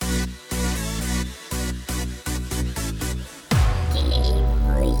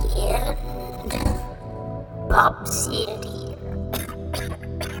Pop Zed here.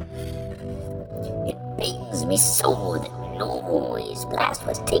 It pains me so that Noise Blast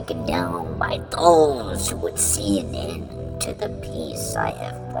was taken down by those who would see an end to the peace I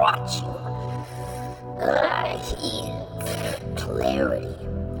have brought you. I hear clarity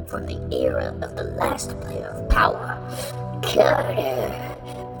from the era of the last player of power, Carter,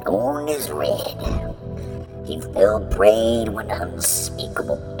 known as Red. He fell prey to an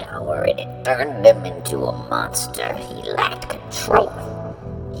unspeakable power, and it turned him into a monster he lacked control.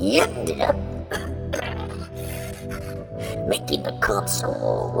 He ended up making the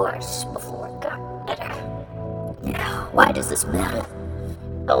console worse before it got better. Now, why does this matter?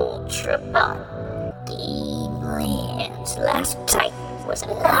 Ultrabot Gameland's last Titan was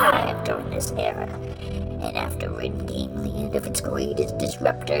alive during this era, and after ridding Gameland of its greatest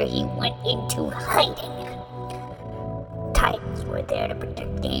disruptor, he went into hiding. Titans were there to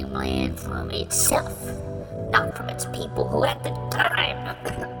protect Gameland from itself, not from its people who at the time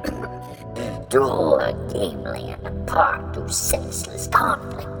tore Gameland apart through senseless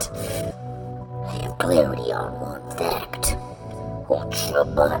conflict. I have clarity on one fact.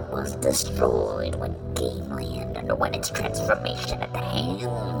 Ultrabot was destroyed when Gameland underwent its transformation at the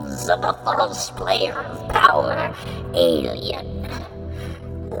hands of a false player of power, Alien.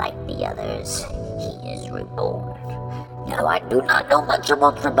 Like the others, he is reborn. Now, I do not know much of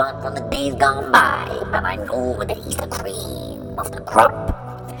Ultrabot from the days gone by, but I know that he's the cream of the crop.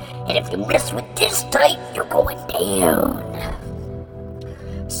 And if you mess with this type, you're going down.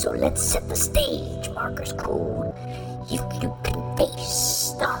 So let's set the stage, Marker's crew. If you can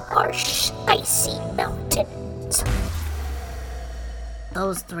face the harsh, icy mountains.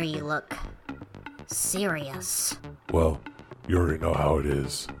 Those three look serious. Well, you already know how it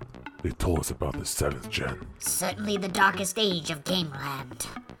is. They told us about the 7th gen. Certainly the darkest age of Gameland.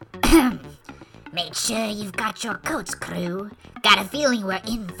 Make sure you've got your coats, crew. Got a feeling we're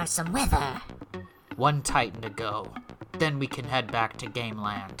in for some weather. One Titan to go. Then we can head back to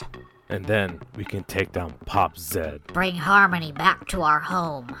Gameland. And then we can take down Pop Zed. Bring harmony back to our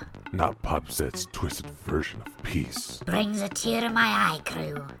home. Not Pop Zed's twisted version of peace. Brings a tear to my eye,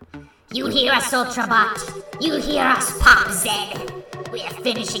 crew. You hear us, Ultrabot? You hear us, Pop Zed? We're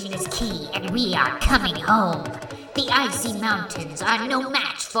finishing this key, and we are coming home. The icy mountains are no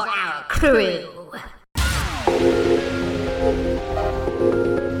match for our crew.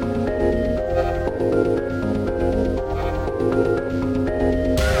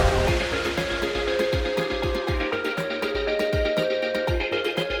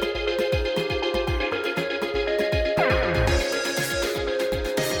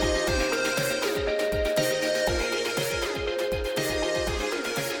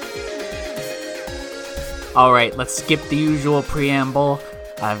 Alright, let's skip the usual preamble.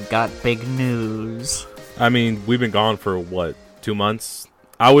 I've got big news. I mean, we've been gone for, 2 months?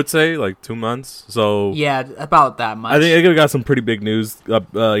 I would say, 2 months. So yeah, about that much. I think we got some pretty big news.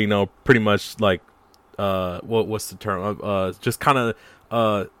 Pretty much what's the term? Just kind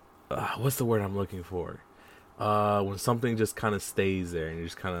of what's the word I'm looking for? When something just kind of stays there and you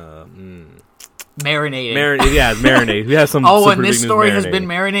just kind of marinating. Marinate. We have some. And this story has been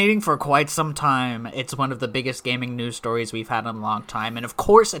marinating for quite some time. It's one of the biggest gaming news stories we've had in a long time, and of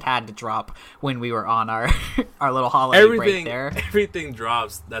course, it had to drop when we were on our our little holiday break there. Everything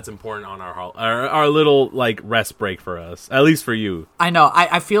drops that's important on our little rest break for us, at least for you. I know.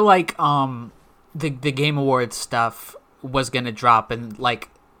 I feel like the Game Awards stuff was gonna drop, and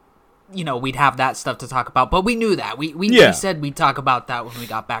we'd have that stuff to talk about, but we knew that. We said we'd talk about that when we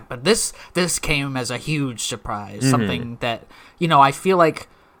got back, but this came as a huge surprise, something that, I feel like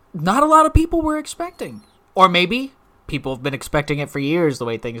not a lot of people were expecting. Or maybe people have been expecting it for years, the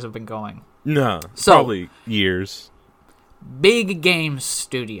way things have been going. No, probably years. Big Game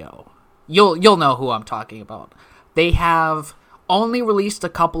Studio. You'll know who I'm talking about. They have only released a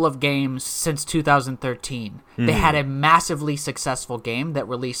couple of games since 2013. They had a massively successful game that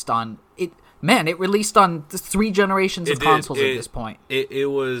released on it. Man, it released on 3 generations of consoles at this point. It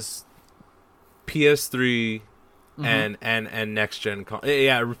was PS3 and next gen.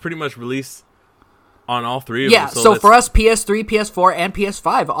 It pretty much released on all 3 of them. So for us, PS3, PS4, and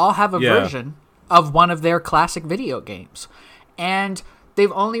PS5 all have a version of one of their classic video games, and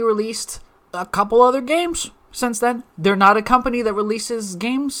they've only released a couple other games since then. They're not a company that releases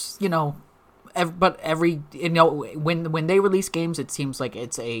games, but when they release games, it seems like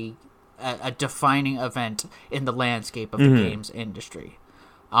it's a defining event in the landscape of the games industry.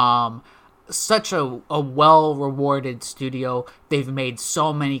 Such a well-rewarded studio. They've made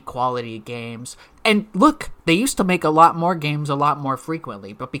so many quality games. And look, they used to make a lot more games a lot more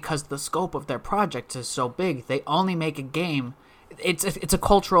frequently, but because the scope of their project is so big, they only make a game. It's a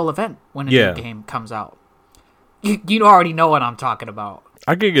cultural event when a new game comes out. You already know what I'm talking about.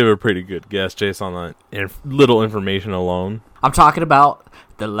 I could give a pretty good guess based on that little information alone. I'm talking about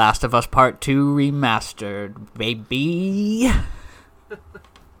The Last of Us Part 2 Remastered, baby.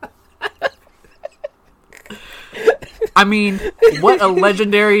 I mean, what a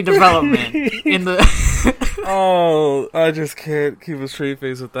legendary development in the... Oh, I just can't keep a straight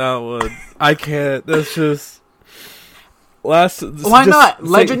face with that one. I can't. That's just... Why not?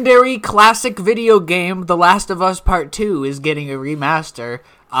 Legendary classic video game The Last of Us Part 2 is getting a remaster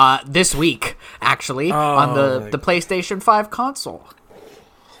this week, actually, on the PlayStation 5 console.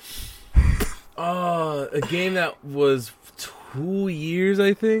 A game that was 2 years,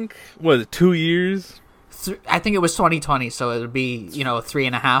 I think? Was it 2 years? I think it was 2020, so it would be,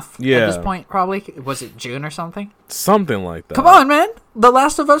 3.5 at this point, probably. Was it June or something? Something like that. Come on, man. The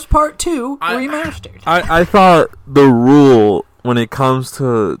Last of Us Part 2 remastered. I thought the rule when it comes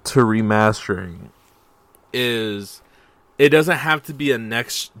to remastering is it doesn't have to be a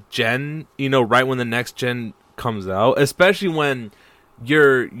next gen, right when the next gen comes out, especially when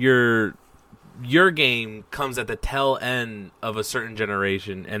your game comes at the tail end of a certain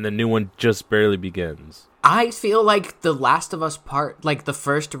generation and the new one just barely begins. I feel like The Last of Us Part, like the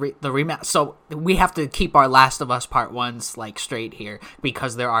first, the remaster. So we have to keep our Last of Us Part 1s straight here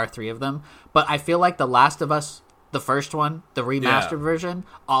because there are 3 of them. But I feel like The Last of Us, the first one, the remastered version,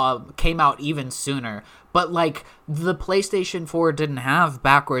 came out even sooner. But the PlayStation 4 didn't have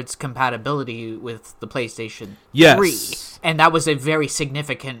backwards compatibility with the PlayStation 3. And that was a very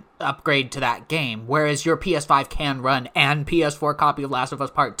significant upgrade to that game. Whereas your PS5 can run and PS4 copy of Last of Us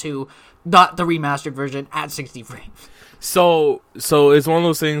Part 2, not the remastered version, at 60 frames. So it's one of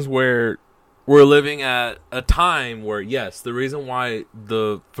those things where we're living at a time where, yes, the reason why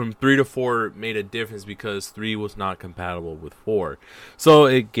from 3 to 4 made a difference because 3 was not compatible with 4. So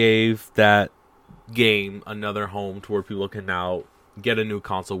it gave that game another home to where people can now get a new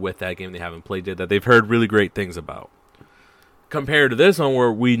console with that game they haven't played yet that they've heard really great things about. Compared to this one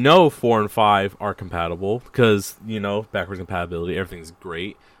where we know 4 and 5 are compatible because, backwards compatibility, everything's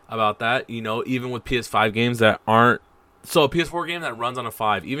great about that. Even with PS5 games that aren't... So a PS4 game that runs on a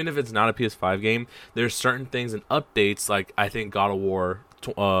 5, even if it's not a PS5 game, there's certain things and updates like I think God of War...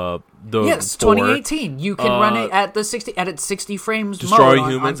 2018. You can run it at its 60 frames Destroy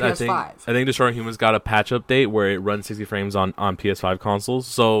mode Humans, on PS5. I think Destroy Humans got a patch update where it runs 60 frames on PS5 consoles.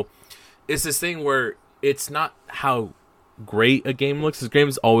 So it's this thing where it's not how great a game looks. This game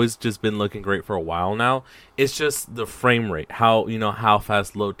has always just been looking great for a while now. It's just the frame rate, how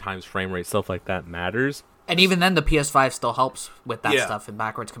fast load times, frame rate, stuff like that matters. And even then, the PS5 still helps with that stuff in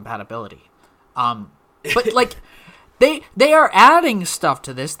backwards compatibility. But They are adding stuff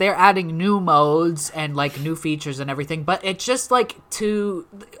to this. They're adding new modes and new features and everything. But it's just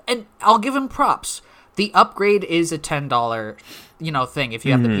and I'll give them props. The upgrade is a $10, thing if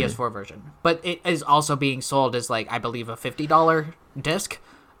you have the PS4 version. But it is also being sold as I believe a $50 disc.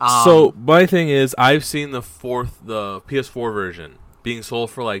 So my thing is, I've seen the PS4 version being sold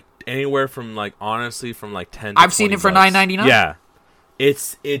for anywhere from honestly from 10. To I've seen it for $9.99. Yeah.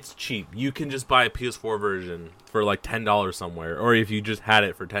 It's cheap. You can just buy a PS4 version for $10 somewhere, or if you just had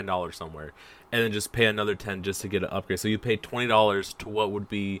it for $10 somewhere, and then just pay another $10 just to get an upgrade. So you pay $20 to what would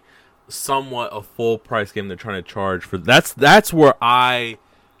be somewhat a full price game they're trying to charge for. That's where I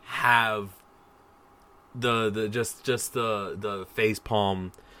have the face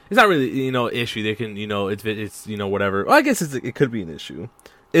palm. It's not really issue. They can it's whatever. Well, I guess it could be an issue.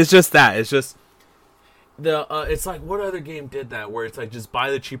 It's just that. It's just. It's what other game did that where it's just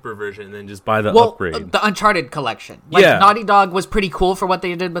buy the cheaper version and then just buy the upgrade? The Uncharted collection. Naughty Dog was pretty cool for what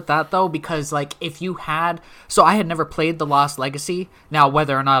they did with that though, because if you had, so I had never played The Lost Legacy. Now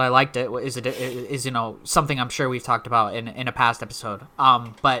whether or not I liked it is something I'm sure we've talked about in a past episode.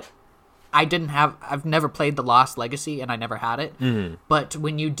 But I've never played The Lost Legacy, and I never had it. Mm-hmm. But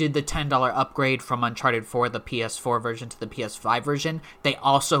when you did the $10 upgrade from Uncharted 4, the PS4 version to the PS5 version, they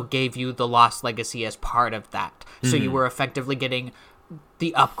also gave you The Lost Legacy as part of that. Mm-hmm. So you were effectively getting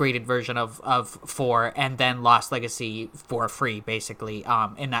the upgraded version of 4 and then Lost Legacy for free, basically,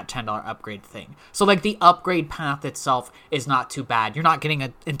 in that $10 upgrade thing. So, the upgrade path itself is not too bad. You're not getting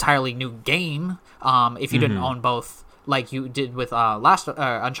an entirely new game if you didn't own both, like you did with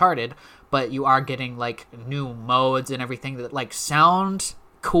Uncharted, but you are getting new modes and everything that sound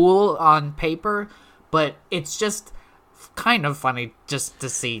cool on paper, but it's just kind of funny just to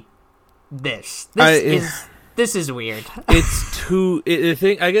see this. This is weird. It's too. I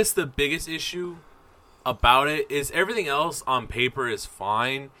think I guess the biggest issue about it is everything else on paper is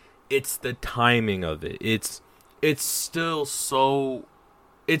fine. It's the timing of it. It's still so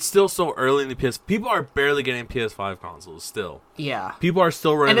early in the PS. People are barely getting PS5 consoles still. Yeah. People are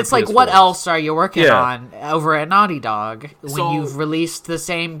still running. And it's the like, PS4s. what else are you working on over at Naughty Dog when So- you've released the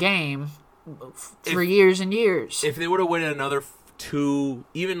same game for years and years? If they would have waited another 2,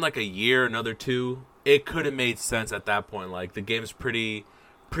 even like a year, another 2, it could have made sense at that point. Like the game's pretty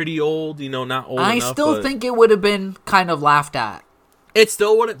old, not old enough. I still think it would have been kind of laughed at. It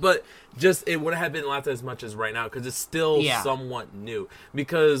still wouldn't, but just it wouldn't have been laughed at as much as right now because it's still somewhat new.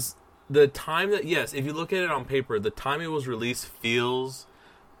 Because the time that, yes, if you look at it on paper, the time it was released feels,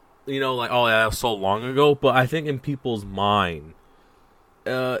 like, oh, yeah, that was so long ago. But I think in people's mind,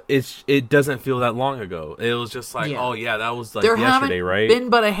 it doesn't feel that long ago. It was just like, oh, yeah, that was like yesterday, right? There haven't been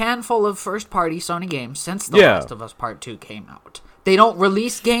but a handful of first-party Sony games since The Last of Us Part 2 came out. They don't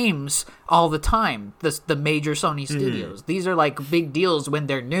release games all the time, the major Sony studios. These are like big deals when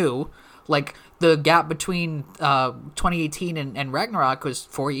they're new. Like the gap between 2018 and Ragnarok was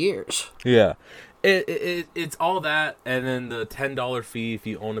 4 years. Yeah. It's all that, and then the $10 fee if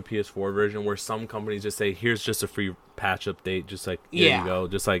you own a PS4 version, where some companies just say, here's just a free patch update, just like, here you go,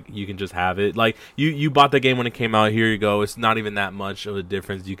 just like, you can just have it. Like, you bought the game when it came out, here you go. It's not even that much of a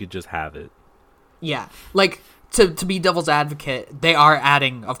difference. You could just have it. Yeah. Like, to be devil's advocate, they are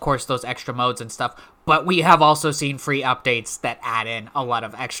adding, of course, those extra modes and stuff, but we have also seen free updates that add in a lot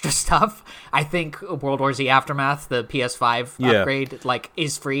of extra stuff. I think World War Z Aftermath, the PS5 upgrade, like,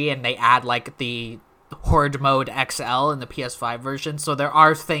 is free, and they add, like, the Horde mode XL in the PS5 version, so there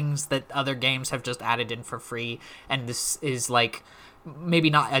are things that other games have just added in for free, and this is, like, maybe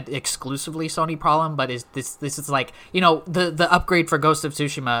not an exclusively Sony problem, but this is like, the upgrade for Ghost of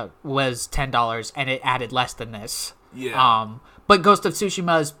Tsushima was $10 and it added less than this. Yeah. But Ghost of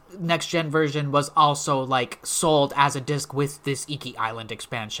Tsushima's next gen version was also like sold as a disc with this Iki Island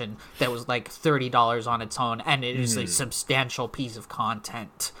expansion that was like $30 on its own, and it is a substantial piece of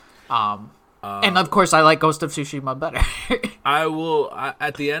content. And of course, I like Ghost of Tsushima better.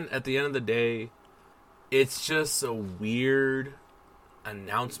 At the end of the day, it's just a weird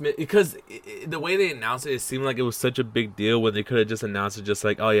announcement because the way they announced it seemed like it was such a big deal when they could have just announced it just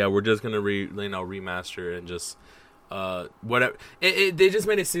like, oh yeah, we're just gonna remaster and just whatever. They just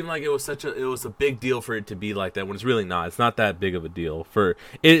made it seem like it was a big deal for it to be like that when it's really not. It's not that big of a deal for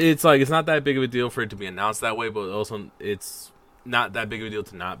it's not that big of a deal for it to be announced that way, but also it's not that big of a deal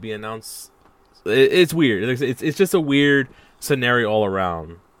to not be announced. It's weird. It's just a weird scenario all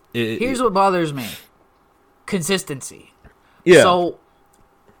around. Here's what bothers me: consistency. Yeah. So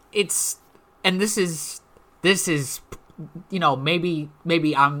it's, and this is maybe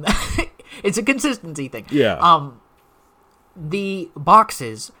I'm it's a consistency thing. Yeah. The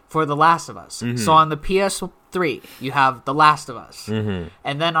boxes for The Last of Us. Mm-hmm. So on the PS3 you have The Last of Us, mm-hmm.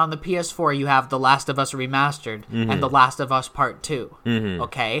 and then on the PS4 you have The Last of Us Remastered mm-hmm. and The Last of Us Part 2. Mm-hmm.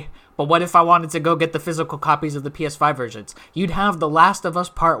 Okay, but what if I wanted to go get the physical copies of the PS5 versions? You'd have The Last of Us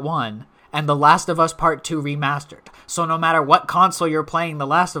Part 1 and The Last of Us Part 2 Remastered. So no matter what console you're playing The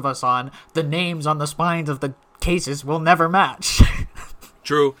Last of Us on, the names on the spines of the cases will never match.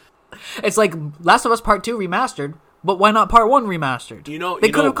 True. It's like Last of Us Part 2 Remastered, but why not Part 1 Remastered?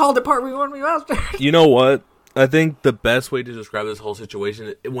 They could have called it Part 1 Remastered. You know what? I think the best way to describe this whole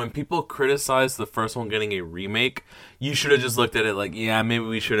situation, when people criticize the first one getting a remake, you should have just looked at it like, yeah, maybe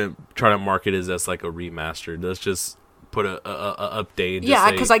we shouldn't try to market it as like a remastered. Let's just put a update.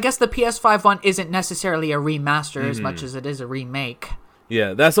 Yeah, because I guess the PS5 one isn't necessarily a remaster as much as it is a remake.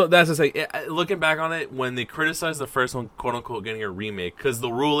 Yeah, that's to say. Looking back on it, when they criticize the first one, quote unquote, getting a remake, because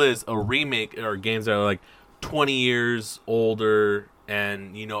the rule is a remake are games that are like 20 years older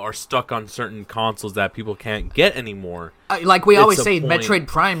and are stuck on certain consoles that people can't get anymore. Like we always say, Metroid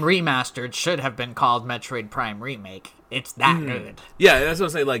Prime Remastered should have been called Metroid Prime Remake. It's that good. Yeah, that's what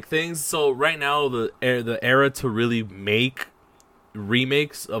I'm saying. Like things. So right now, the era to really make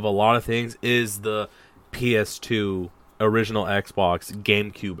remakes of a lot of things is the PS2, original Xbox,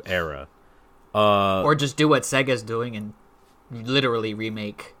 GameCube era. Or just do what Sega's doing and literally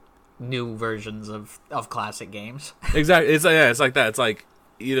remake new versions of classic games. Exactly. It's like that. It's like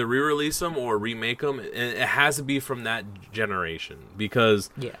either re-release them or remake them, and it has to be from that generation because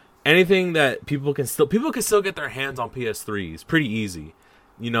anything that people can still get their hands on PS3s pretty easy,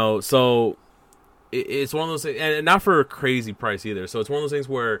 So it's one of those things, and not for a crazy price either. So it's one of those things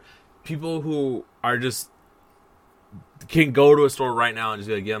where people who are just can go to a store right now and just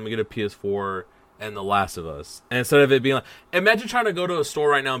be like, yeah, I'm gonna get a PS4 and The Last of Us. And instead of it being like, imagine trying to go to a store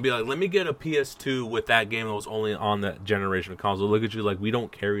right now and be like, let me get a PS2 with that game that was only on that generation of console. Look at you like, we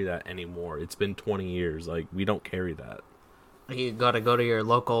don't carry that anymore. It's been 20 years. Like, we don't carry that. You got to go to your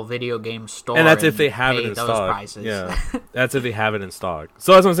local video game store, and that's if they have it in those stock. Prices. Yeah, that's if they have it in stock.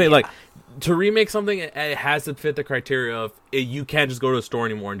 So that's what I'm saying. Like, to remake something, it has to fit the criteria of you can't just go to a store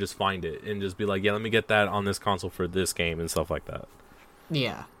anymore and just find it and just be like, yeah, let me get that on this console for this game and stuff like that.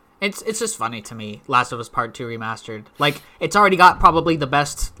 Yeah, it's just funny to me. Last of Us Part 2 Remastered, like, it's already got probably the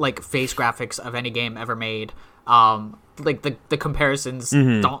best like face graphics of any game ever made. Like the comparisons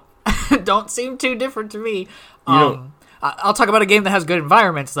don't seem too different to me. I'll talk about a game that has good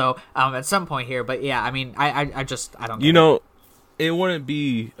environments, though, at some point here. But yeah, I mean, I don't get it wouldn't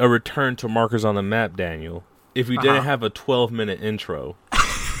be a return to Markers on the Map, Daniel, if we didn't have a 12-minute intro.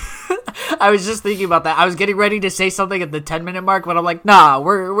 I was just thinking about that. I was getting ready to say something at the 10-minute mark, but I'm like, nah,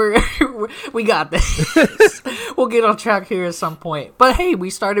 we got this. We'll get on track here at some point. But hey,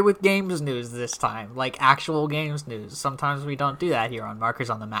 we started with games news this time, like actual games news. Sometimes we don't do that here on Markers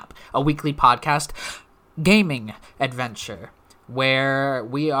on the Map, a weekly podcast gaming adventure where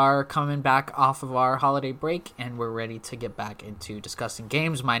we are coming back off of our holiday break and we're ready to get back into discussing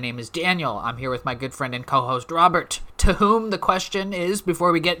games. My name is Daniel. I'm here with my good friend and co-host Robert, to whom the question is,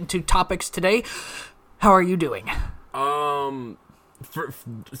 before we get into topics today, how are you doing? So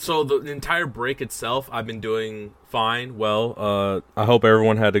the entire break itself, I've been doing fine. Well, I hope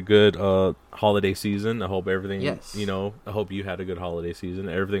everyone had a good holiday season. I hope everything, I hope you had a good holiday season.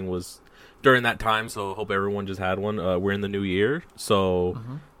 Everything was during that time, so hope everyone just had one. We're in the new year, so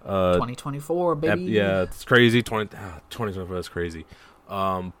 2024, baby. Yeah, it's crazy. 2024 is crazy.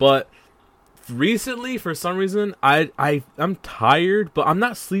 But recently, for some reason, I'm tired, but I'm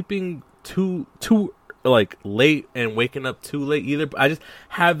not sleeping too like late and waking up too late either. But I just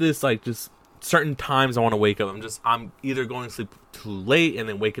have this like just certain times I want to wake up. I'm either going to sleep too late and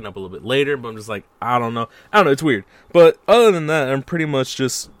then waking up a little bit later. But I'm just like, I don't know. It's weird. But other than that, I'm pretty much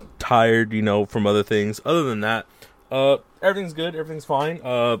just tired, from other things. Other than that, everything's good. Everything's fine.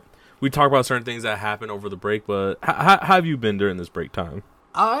 We talk about certain things that happened over the break, but how have you been during this break time?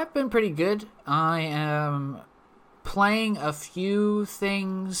 I've been pretty good. I am playing a few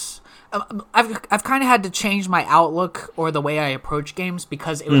things. I've kind of had to change my outlook or the way I approach games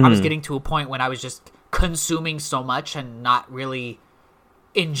because I was getting to a point when I was just consuming so much and not really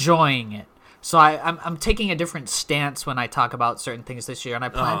enjoying it. So I'm taking a different stance when I talk about certain things this year, and I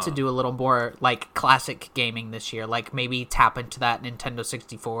plan to do a little more like classic gaming this year, like maybe tap into that Nintendo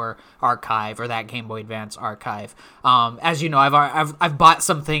 64 archive or that Game Boy Advance archive. As you know, I've bought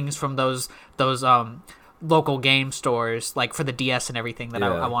some things from those local game stores, like for the DS and everything that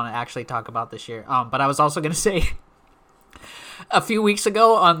I want to actually talk about this year. But I was also going to say, a few weeks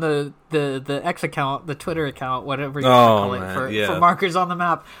ago on the X account, the Twitter account, whatever you want to call it, for Markers on the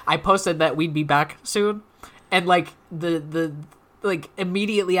Map, I posted that we'd be back soon, and like the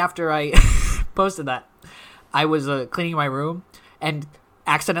immediately after I posted that, I was cleaning my room and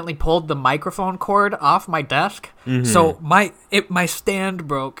accidentally pulled the microphone cord off my desk, so my stand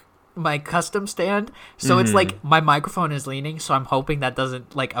broke. My custom stand, so it's like my microphone is leaning, so I'm hoping that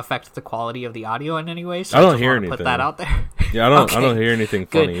doesn't like affect the quality of the audio in any way. So I don't hear anything. Put that out there. Yeah, I don't hear anything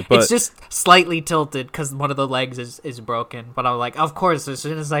funny. Good. But it's just slightly tilted because one of the legs is broken. But I'm like, of course, as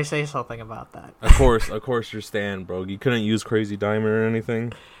soon as I say something about that, of course, your stand broke. You couldn't use Crazy Diamond or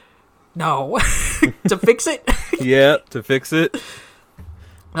anything. No, to fix it. Yeah, to fix it.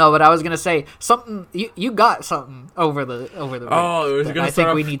 No, but I was gonna say something. You got something over the week. Oh, I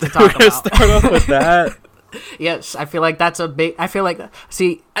think we need to talk about. Start off with that. Yes, I feel like that's a big. I feel like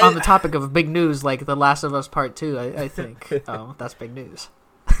on the topic of big news, like The Last of Us Part 2. I think that's big news.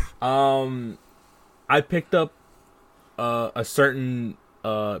 I picked up a certain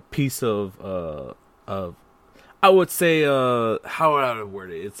piece of I would say how would I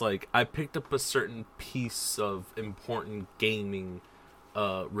word it? It's like I picked up a certain piece of important gaming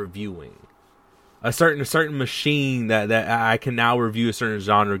reviewing. A certain machine that I can now review a certain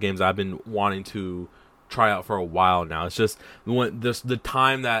genre of games I've been wanting to try out for a while now. It's just the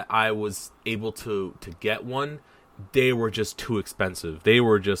time that I was able to get one, they were just too expensive. They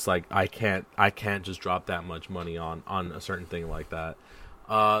were just like I can't just drop that much money on a certain thing like that.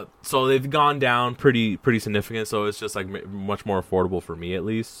 So they've gone down pretty significant. So it's just like much more affordable for me at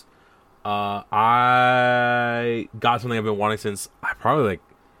least. I got something I've been wanting since I probably like.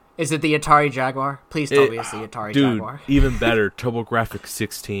 Is it the Atari Jaguar? Please tell me it's the Atari Jaguar. Dude, even better, TurboGrafx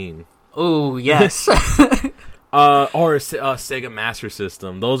 16. Ooh, yes. Or a Sega Master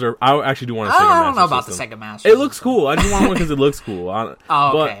System. Those are. I actually do want a Sega Master System. I don't know about the Sega Master. It looks cool. I just want one because it looks cool.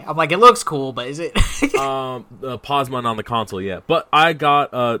 Okay. I'm like, it looks cool, but is it? The pause button on the console, yeah. But I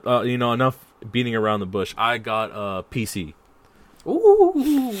got enough beating around the bush. I got a PC.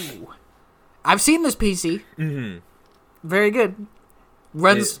 Ooh, I've seen this PC. Mm-hmm. Very good.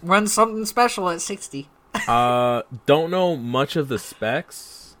 Runs something special at 60. Don't know much of the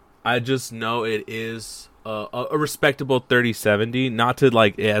specs. I just know it is a respectable 3070. Not to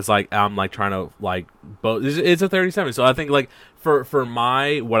like as like I'm like trying to like both. It's a 3070. So I think like for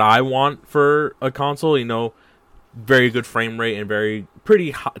what I want for a console, very good frame rate and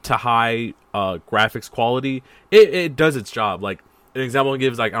pretty high graphics quality. It does its job. Like an example it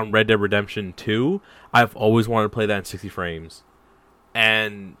gives like on Red Dead Redemption 2, I've always wanted to play that in 60 frames.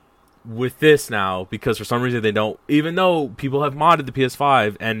 And with this now, because for some reason they don't, even though people have modded the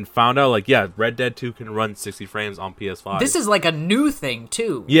PS5 and found out like, yeah, Red Dead 2 can run 60 frames on PS5. This is like a new thing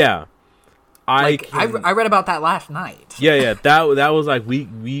too. Yeah. I read about that last night. Yeah. That was like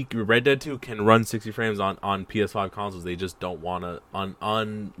Red Dead 2 can run 60 frames on PS5 consoles. They just don't want to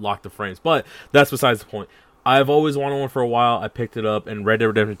unlock the frames. But that's besides the point. I've always wanted one for a while. I picked it up, and Red Dead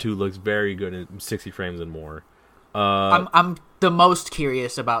Redemption 2 looks very good in 60 frames and more. I'm the most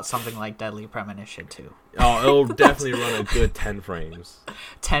curious about something like Deadly Premonition 2. Oh, it'll definitely run a good 10 frames.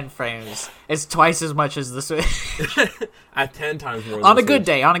 10 frames. It's twice as much as the Switch. At 10 times more. On a good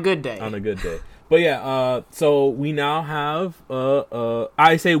day. On a good day. But yeah, so we now have,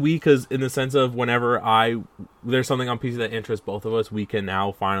 I say we because in the sense of whenever there's something on PC that interests both of us, we can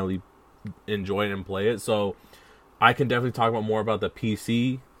now finally enjoy it and play it. So I can definitely talk more about the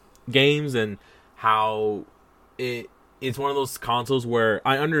PC games and how it's one of those consoles where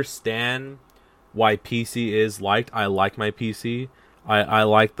I understand why PC is liked. I like my PC. I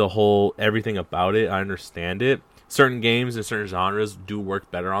like the whole everything about it. I understand it. Certain games and certain genres do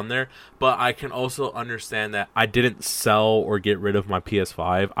work better on there, but I can also understand that I didn't sell or get rid of my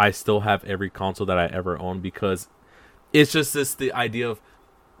PS5. I still have every console that I ever owned because it's just the idea of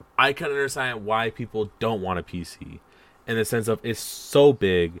I can understand why people don't want a PC in the sense of it's so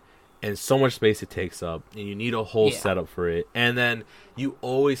big and so much space it takes up, and you need a whole setup for it. And then you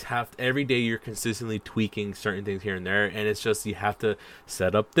always every day you're consistently tweaking certain things here and there, and it's just you have to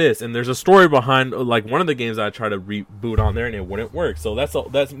set up this. And there's a story behind, like, one of the games I tried to reboot on there, and it wouldn't work. So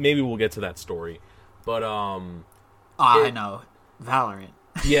that's maybe we'll get to that story. But, I know. Valorant.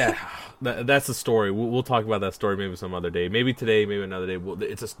 Yeah, that's the story. We'll talk about that story maybe some other day. Maybe today, maybe another day.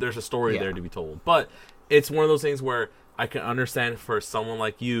 There's a story there to be told. But it's one of those things where I can understand for someone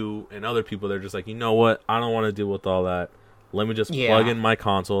like you and other people, they're just like, you know what? I don't want to deal with all that. Let me just plug in my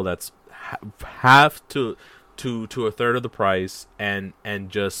console that's half to a third of the price and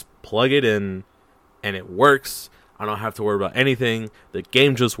just plug it in, and it works. I don't have to worry about anything. The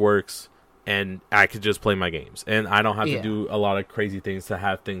game just works, and I could just play my games. And I don't have to do a lot of crazy things to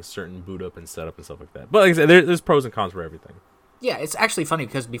have things certain boot up and set up and stuff like that. But like I said, there's pros and cons for everything. Yeah, it's actually funny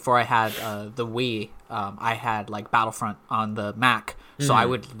because before I had the Wii, I had like Battlefront on the Mac, so I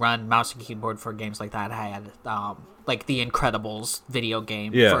would run mouse and keyboard for games like that. I had like the Incredibles video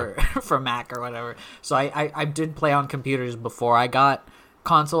game for Mac or whatever. So I did play on computers before I got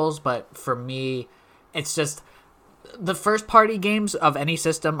consoles, but for me, it's just the first party games of any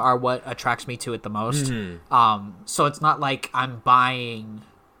system are what attracts me to it the most. So it's not like I'm buying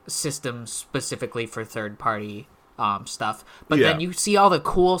systems specifically for third party stuff, but then you see all the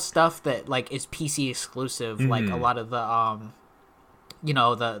cool stuff that like is PC exclusive, like a lot of the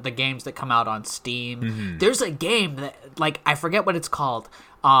the games that come out on Steam. There's a game that like I forget what it's called,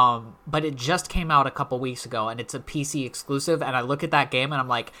 but it just came out a couple weeks ago and it's a PC exclusive, and I look at that game and I'm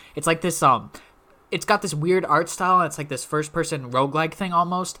like, it's like this it's got this weird art style and it's like this first person roguelike thing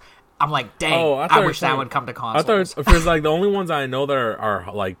almost. I'm like, dang, I wish that would come to consoles. I thought because like the only ones I know that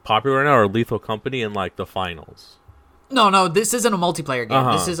are like popular right now are Lethal Company and like the Finals. No, this isn't a multiplayer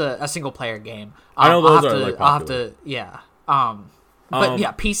game. This is a single player game. I know those are like popular. I'll have to, but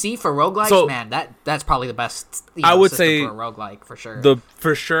yeah, PC for roguelikes, man, that's probably the best. I would say for a roguelike for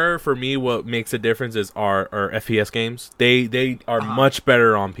sure. For me, what makes a difference is our FPS games. They are much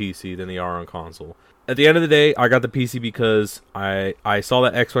better on PC than they are on console. At the end of the day, I got the PC because I saw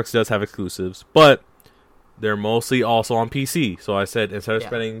that Xbox does have exclusives, but they're mostly also on PC. So I said instead of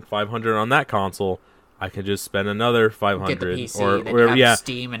spending $500 on that console, I can just spend another $500 Get the PC, or you have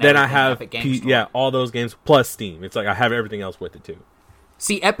Steam and then I have Epic Game Store. all those games plus Steam. It's like I have everything else with it too.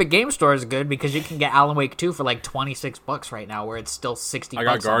 See, Epic Game Store is good because you can get Alan Wake 2 for like $26 right now, where it's still $60 I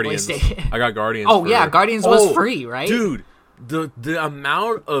got Guardians. on PlayStation. I got Guardians. Guardians was free, right? Dude, the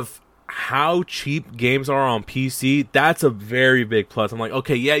amount of how cheap games are on PC, that's a very big plus. I'm like,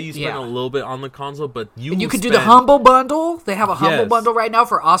 okay, yeah, you spend a little bit on the console, but you could do the Humble Bundle. They have a Humble Bundle right now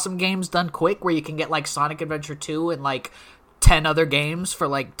for awesome games done quick, where you can get like Sonic Adventure 2 and like 10 other games for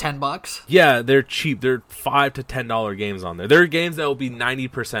like $10. Yeah, they're cheap. They're $5 to $10 games on there. There are games that will be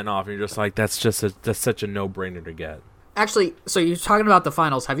 90% off, and you're just like, that's such a no-brainer to get. Actually, so you're talking about the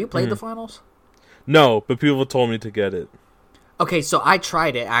finals. Have you played the finals? No, but people told me to get it. Okay, so I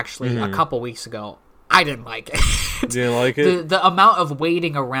tried it actually a couple weeks ago. I didn't like it. Didn't like it? The amount of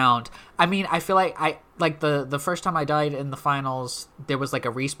waiting around. I mean, I feel like the first time I died in the finals, there was like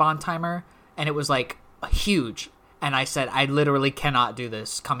a respawn timer, and it was like huge. And I said, I literally cannot do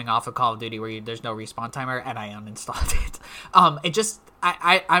this coming off of Call of Duty where there's no respawn timer, and I uninstalled it. It just,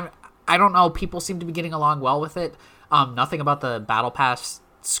 I don't know. People seem to be getting along well with it. Nothing about the battle pass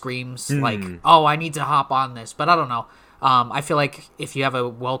screams like, oh, I need to hop on this, but I don't know. I feel like if you have a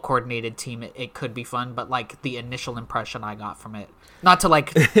well-coordinated team, it could be fun, but like the initial impression I got from it, not to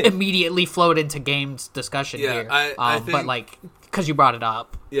like immediately float into games discussion here, I think, but like, because you brought it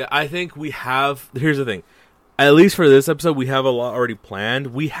up. Yeah, I think here's the thing. At least for this episode, we have a lot already planned.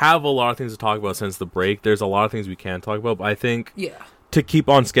 We have a lot of things to talk about since the break. There's a lot of things we can talk about, but I think to keep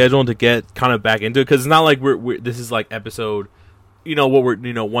on schedule and to get kind of back into it, because it's not like we're this is like episode,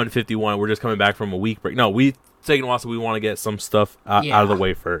 151. We're just coming back from a week break. No, we taking a while, so we want to get some stuff out of the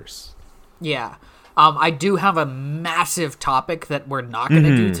way first. Yeah. I do have a massive topic that we're not going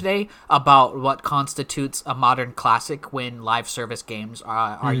to do today about what constitutes a modern classic when live service games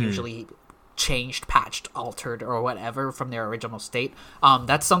are usually changed, patched, altered, or whatever from their original state.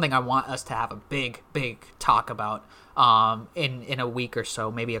 That's something I want us to have a big talk about in a week or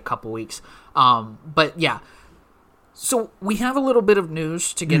so, maybe a couple weeks. But yeah. So we have a little bit of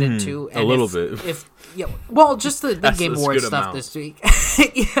news to get into. And just the Game Awards stuff this week.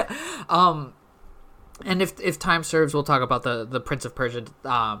 And if time serves, we'll talk about the Prince of Persia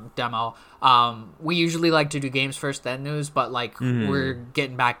demo. We usually like to do games first, then news, but like we're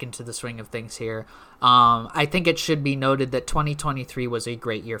getting back into the swing of things here. I think it should be noted that 2023 was a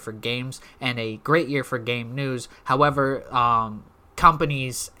great year for games and a great year for game news. However,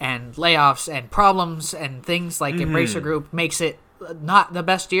 companies and layoffs and problems and things like Embracer Group makes it not the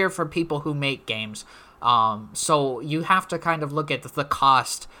best year for people who make games. So you have to kind of look at the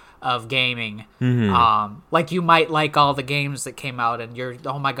cost of gaming. Like you might like all the games that came out and you're,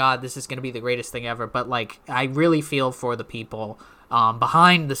 oh my god, this is going to be the greatest thing ever. But like, I really feel for the people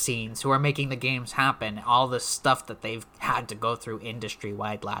behind the scenes who are making the games happen, all the stuff that they've had to go through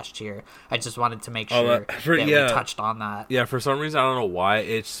industry-wide last year. I just wanted to make sure that we touched on that. Yeah, for some reason, I don't know why,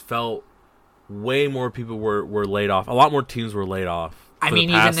 it just felt way more people were laid off. A lot more teams were laid off. I mean,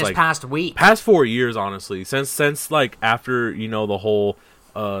 even this past week. Past 4 years, honestly. Since like, after, the whole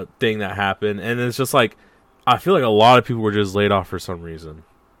thing that happened. And it's just like, I feel like a lot of people were just laid off for some reason.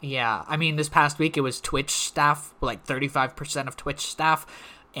 Yeah, I mean, this past week it was Twitch staff, like 35% of Twitch staff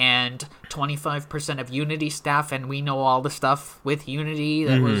and 25% of Unity staff, and we know all the stuff with Unity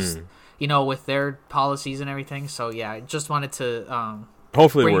that was, with their policies and everything. So yeah, I just wanted to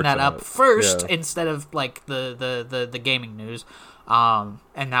hopefully bring that up first instead of like the gaming news. And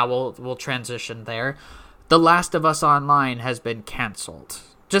now we'll transition there. The Last of Us Online has been canceled.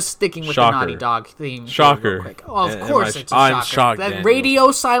 Just sticking with the Naughty Dog theme. Shocker. Real quick. Oh, of course it's a shocker. I'm shocked, that Daniel.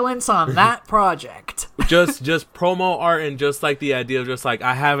 Radio silence on that project. just promo art and just like the idea of just like,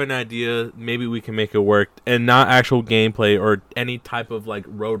 I have an idea, maybe we can make it work, and not actual gameplay or any type of like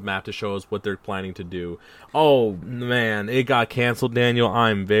roadmap to show us what they're planning to do. Oh man, it got canceled, Daniel.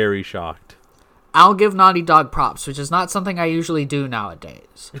 I'm very shocked. I'll give Naughty Dog props, which is not something I usually do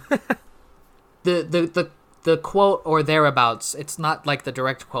nowadays. The quote or thereabouts, it's not like the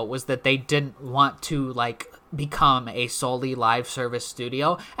direct quote, was that they didn't want to like become a solely live service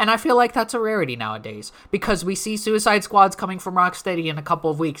studio, and I feel like that's a rarity nowadays because we see Suicide Squad's coming from Rocksteady in a couple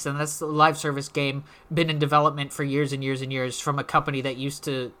of weeks, and that's a live service game been in development for years and years and years from a company that used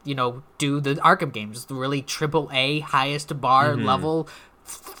to do the Arkham games, the really AAA highest bar level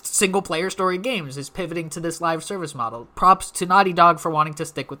single player story games, is pivoting to this live service model. Props to Naughty Dog for wanting to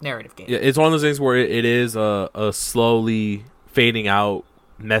stick with narrative games. Yeah, it's one of those things where it is a slowly fading out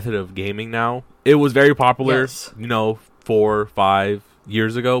method of gaming now. It was very popular, 4 or 5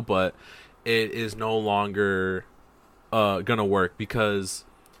 years ago, but it is no longer gonna work because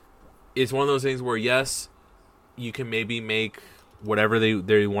it's one of those things where yes, you can maybe make whatever they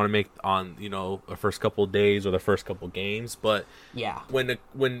want to make on the first couple of days or the first couple of games, but when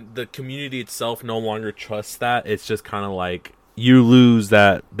the community itself no longer trusts that, it's just kind of like you lose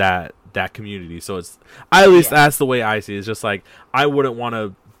that community. So it's at least that's the way I see it. It's just like I wouldn't want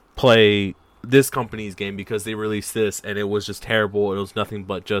to play this company's game because they released this and it was just terrible. It was nothing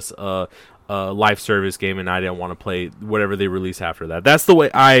but just a live service game, and I didn't want to play whatever they release after that. That's the way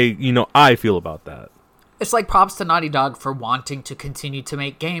I feel about that. It's like props to Naughty Dog for wanting to continue to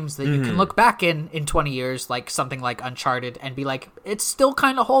make games that you can look back in 20 years, like something like Uncharted, and be like, it still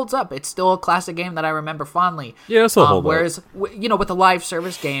kind of holds up. It's still a classic game that I remember fondly. Yeah, it's still hold whereas, up. With a live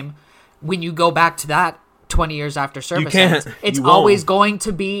service game, when you go back to that 20 years after service can't. ends, it's You won't. always going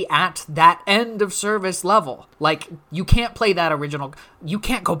to be at that end of service level. Like, you can't play that original. You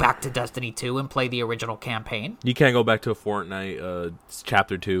can't go back to Destiny 2 and play the original campaign. You can't go back to a Fortnite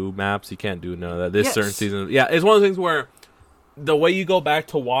Chapter 2 maps. You can't do none of that. This Yes. certain season. Yeah, it's one of the things where the way you go back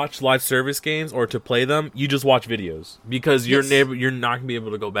to watch live service games or to play them, you just watch videos. Because you're not going to be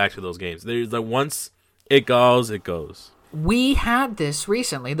able to go back to those games. There's like, once it goes, it goes. We had this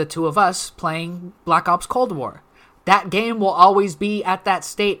recently, the two of us, playing Black Ops Cold War. That game will always be at that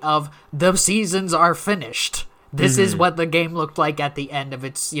state of the seasons are finished. This is what the game looked like at the end of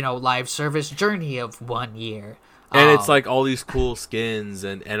its, live service journey of 1 year. And it's like all these cool skins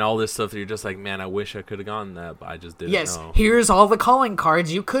and all this stuff that you're just like, man, I wish I could have gotten that, but I just didn't know. Here's all the calling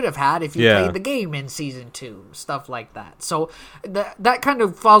cards you could have had if you played the game in Season 2. Stuff like that. So that kind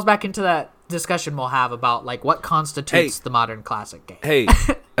of falls back into that discussion we'll have about like what constitutes the modern classic game. Hey,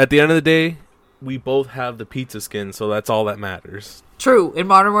 at the end of the day, we both have the pizza skin, so that's all that matters. True. In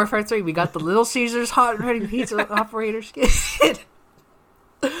Modern Warfare 3, we got the Little Caesars hot and ready pizza operator skin.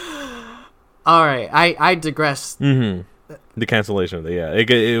 All right, I digress. The cancellation of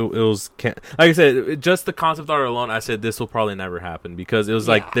it was like I said, just the concept art alone. I said this will probably never happen because it was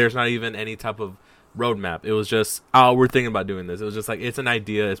like there's not even any type of roadmap. It was just, we're thinking about doing this. It was just like, it's an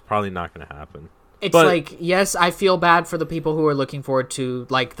idea. It's probably not going to happen. Yes, I feel bad for the people who are looking forward to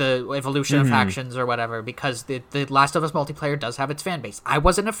like the evolution of factions or whatever, because the Last of Us multiplayer does have its fan base. I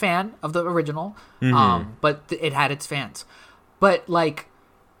wasn't a fan of the original, but it had its fans. But like,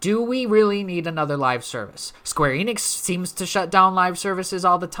 do we really need another live service? Square Enix seems to shut down live services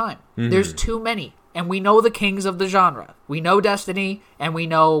all the time. There's too many, and we know the kings of the genre. We know Destiny and we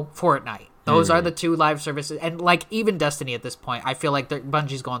know Fortnite. Those are the two live services. And, like, even Destiny at this point, I feel like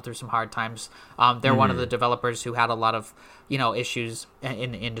Bungie's going through some hard times. They're one of the developers who had a lot of, issues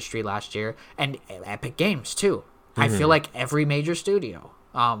in the industry last year. And Epic Games, too. I feel like every major studio.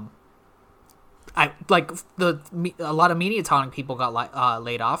 A lot of media talent people got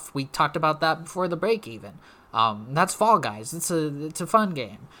laid off. We talked about that before the break, even. That's Fall Guys. It's a fun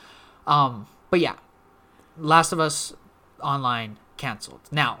game. But, yeah. Last of Us Online canceled.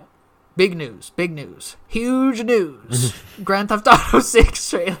 Now, big news, huge news. Grand Theft Auto 6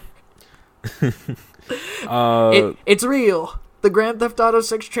 trailer. It's real. The Grand Theft Auto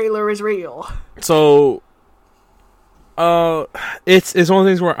 6 trailer is real. So, it's one of the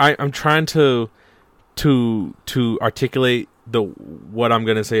things where I'm trying to articulate what I'm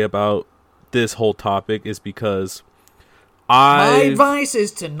gonna say about this whole topic is because my advice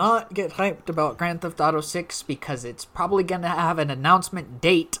is to not get hyped about Grand Theft Auto 6 because it's probably going to have an announcement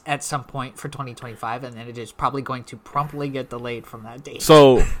date at some point for 2025, and then it is probably going to promptly get delayed from that date.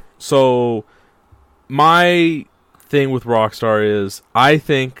 So my thing with Rockstar is I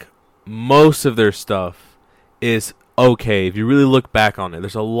think most of their stuff is okay. If you really look back on it,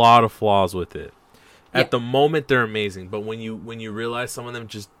 there's a lot of flaws with it. At the moment, they're amazing, but when you realize some of them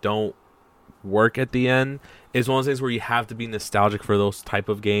just don't work at the end, it's one of those things where you have to be nostalgic for those type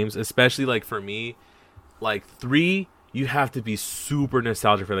of games, especially like for me, like 3, you have to be super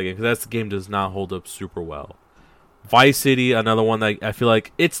nostalgic for that game because that game does not hold up super well. Vice City, another one that I feel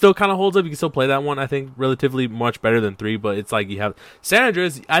like it still kind of holds up. You can still play that one, I think, relatively much better than 3, but it's like you have San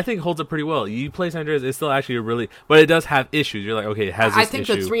Andreas, I think holds up pretty well. You play San Andreas, it's still actually but it does have issues. You're like, okay, it has this I think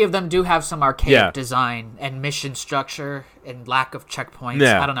issue. The 3 of them do have some archaic design and mission structure and lack of checkpoints.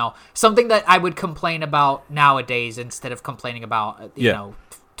 I don't know. Something that I would complain about nowadays instead of complaining about,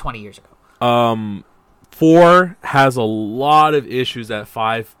 20 years ago. 4 has a lot of issues that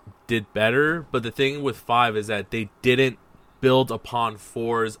 5 did better, but the thing with 5 is that they didn't build upon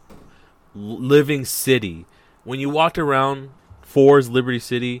 4's living city. When you walked around 4's Liberty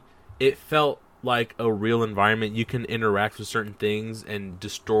City, it felt like a real environment. You can interact with certain things and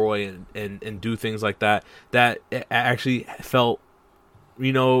destroy and do things like that. That it actually felt,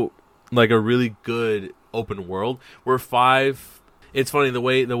 like a really good open world. Where 5, it's funny the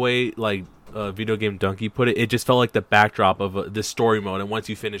way like Video Game Donkey put it. It just felt like the backdrop of the story mode, and once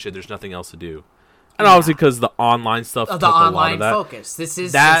you finish it, there's nothing else to do. And obviously, because the online stuff, took the online a lot of that. focus. This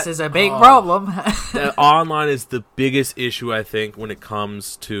is a big problem. The online is the biggest issue, I think, when it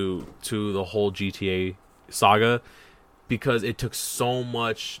comes to the whole GTA saga, because it took so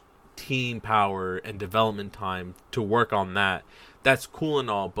much team power and development time to work on that. That's cool and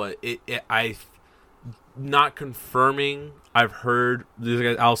all, but I not confirming. I've heard.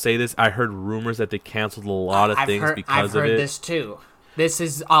 I'll say this. I heard rumors that they canceled a lot of things because of it. I've heard this too. This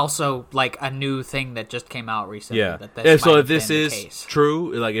is also like a new thing that just came out recently. Yeah. So if this is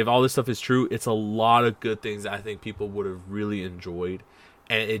true, like if all this stuff is true, it's a lot of good things that I think people would have really enjoyed.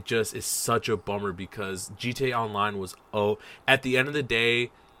 And it just is such a bummer because GTA Online was at the end of the day,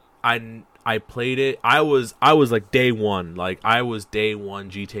 I played it. I was like day one. Like I was day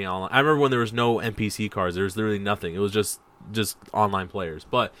one GTA Online. I remember when there was no NPC cars. There was literally nothing. It was just online players.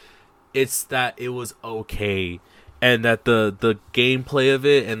 But it's that it was okay. And that the gameplay of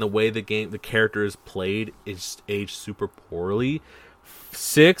it and the way the character is played is aged super poorly.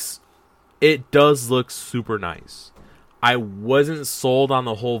 6, it does look super nice. I wasn't sold on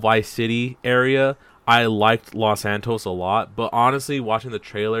the whole Vice City area. I liked Los Santos a lot, but honestly, watching the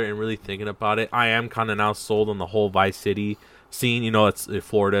trailer and really thinking about it, I am kind of now sold on the whole Vice City scene. You know, it's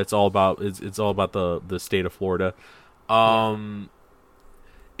Florida. It's all about the state of Florida.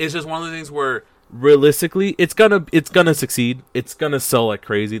 It's just one of the things where realistically, it's gonna succeed. It's gonna sell like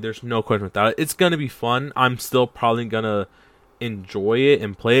crazy. There's no question about it. It's gonna be fun. I'm still probably gonna enjoy it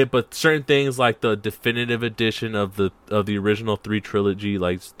and play it, but certain things like the definitive edition of the original 3 trilogy,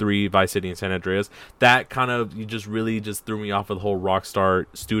 like 3 Vice City and San Andreas, that kind of really threw me off of the whole Rockstar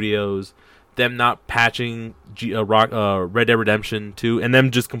Studios, them not patching Red Dead Redemption 2, and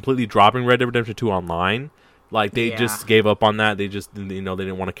them just completely dropping Red Dead Redemption 2 online. Like they just gave up on that. They just they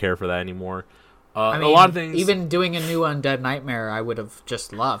didn't want to care for that anymore. I mean, a lot of things. Even doing a new Undead Nightmare, I would have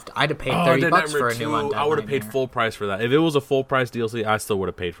just loved. I'd have paid $30 for a new Undead Nightmare. I would have paid full price for that. If it was a full price DLC, I still would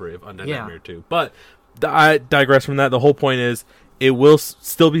have paid for it. Undead Nightmare 2. But I digress from that. The whole point is, it will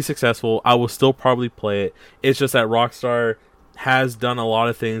still be successful. I will still probably play it. It's just that Rockstar has done a lot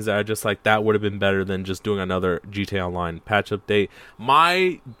of things that I just like. That would have been better than just doing another GTA Online patch update.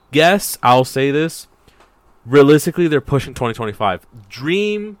 My guess, I'll say this. Realistically, they're pushing 2025.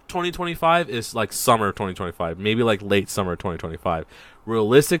 Dream 2025 is like summer of 2025, maybe like late summer of 2025.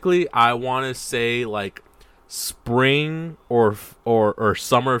 Realistically, I want to say like spring or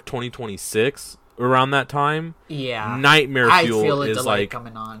summer of 2026, around that time. Yeah, Nightmare Fuel I feel is like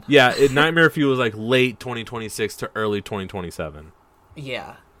coming on. Yeah, Nightmare Fuel is like late 2026 to early 2027.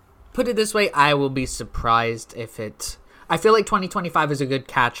 Yeah, put it this way, I will be surprised if it. I feel like 2025 is a good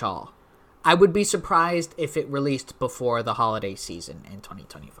catch-all. I would be surprised if it released before the holiday season in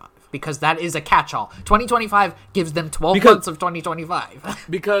 2025. Because that is a catch-all. 2025 gives them 12 months of 2025.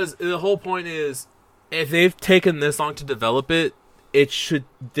 Because the whole point is, if they've taken this long to develop it,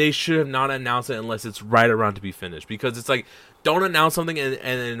 they should have not announced it unless it's right around to be finished. Because it's like, don't announce something and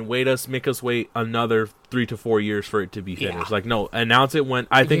then make us wait another 3 to 4 years for it to be finished. Yeah. Like, no, announce it when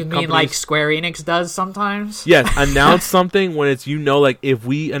I think. You mean like Square Enix does sometimes? Yes, announce something when it's, like if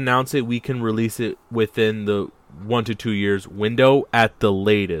we announce it, we can release it within the 1 to 2 years window, at the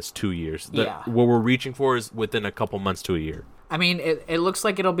latest 2 years. What we're reaching for is within a couple months to a year. I mean, it looks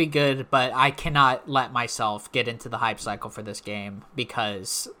like it'll be good, but I cannot let myself get into the hype cycle for this game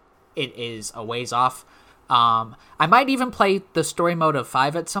because it is a ways off. I might even play the story mode of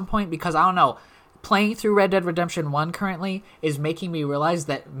 5 at some point because, I don't know, playing through Red Dead Redemption 1 currently is making me realize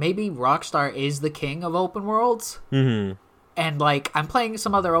that maybe Rockstar is the king of open worlds. Mm-hmm. And, like, I'm playing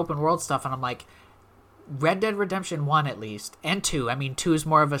some other open world stuff, and I'm like, Red Dead Redemption 1 at least, and 2. I mean, 2 is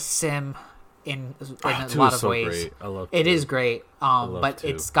more of a sim in a lot of ways. Great. I love 2. It is great, but 2.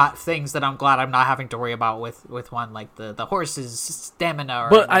 It's got things that I'm glad I'm not having to worry about with 1, like the horse's stamina, or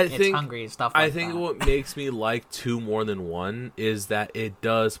but like it's hungry and stuff like that. I think what makes me like 2 more than 1 is that it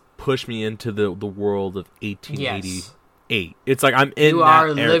does push me into the world of 1888. It's like I'm in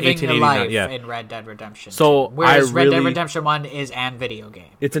that era, living the life in Red Dead Redemption. So whereas Red Dead Redemption 1 is an video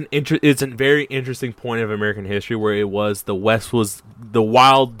game. It's a very interesting point of American history where it was the West was the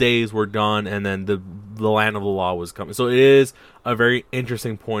wild days were done, and then the land of the law was coming. So it is a very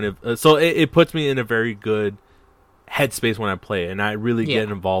interesting point of. So it puts me in a very good headspace when I play it, and I really get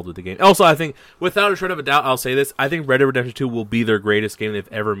involved with the game. Also, I think without a shred of a doubt, I'll say this: I think Red Dead Redemption 2 will be their greatest game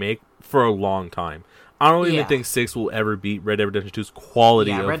they've ever made for a long time. I don't even think 6 will ever beat Red Dead Redemption 2's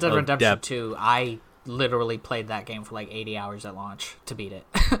quality of Red Dead Redemption depth. 2, I literally played that game for like 80 hours at launch to beat it.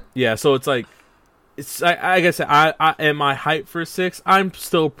 Yeah, so it's like, I guess, I am I hyped for 6? I'm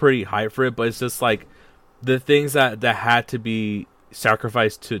still pretty hyped for it, but it's just like, the things that had to be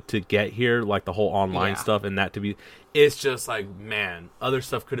sacrificed to get here, like the whole online stuff, and that to be, it's just like, man, other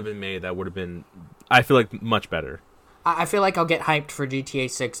stuff could have been made that would have been, I feel like, much better. I feel like I'll get hyped for GTA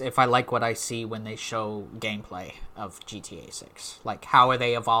 6 if I like what I see when they show gameplay of GTA 6. Like, how are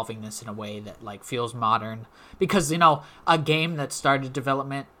they evolving this in a way that, like, feels modern? Because, a game that started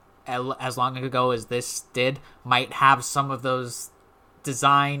development as long ago as this did might have some of those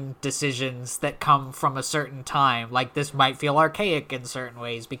design decisions that come from a certain time. Like, this might feel archaic in certain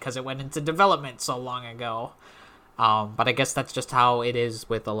ways because it went into development so long ago. But I guess that's just how it is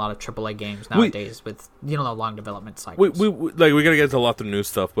with a lot of AAA games nowadays, with long development cycles. We gotta get to a lot of new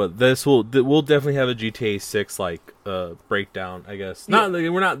stuff, but we'll definitely have a GTA 6 breakdown. I guess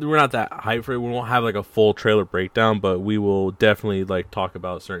we're not that hyped for it. We won't have like a full trailer breakdown, but we will definitely talk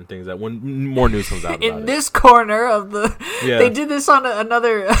about certain things that when more news comes out. In this corner of the, they did this on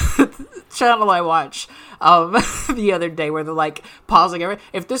another channel I watch the other day where they're pausing everything.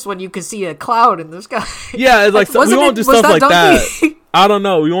 If this one you could see a cloud in the sky. Yeah, it's we won't do stuff like that. I don't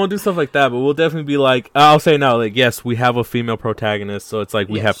know. We won't do stuff like that, but we'll definitely be I'll say now, yes, we have a female protagonist, so it's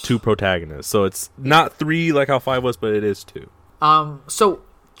we have 2 protagonists. So it's not 3 like how 5 was, but it is 2. So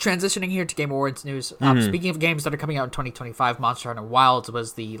transitioning here to Game Awards news. Speaking of games that are coming out in 2025, Monster Hunter Wilds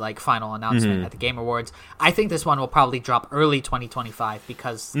was the final announcement at the Game Awards. I think this one will probably drop early 2025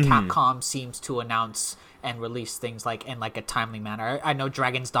 because Capcom seems to announce and release things in a timely manner. I know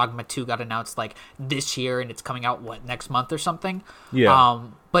Dragon's Dogma 2 got announced this year and it's coming out next month or something. Yeah.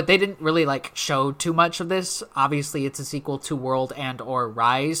 But they didn't really show too much of this. Obviously it's a sequel to World and or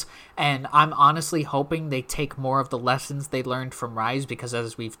Rise, and I'm honestly hoping they take more of the lessons they learned from Rise, because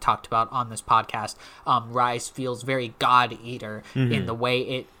as we've talked about on this podcast, Rise feels very God Eater in the way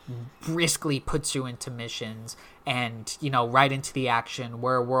it briskly puts you into missions and right into the action,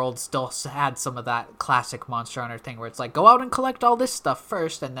 where World still had some of that classic Monster Hunter thing where it's go out and collect all this stuff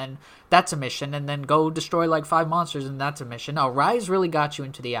first and then that's a mission, and then go destroy 5 monsters and that's a mission. No, Rise really got you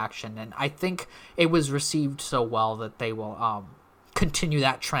into the action, and I think it was received so well that they will continue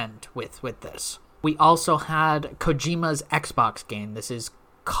that trend with this. We also had Kojima's Xbox game. This is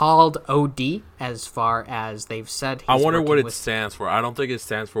called OD, as far as they've said. I wonder what it stands for. I don't think it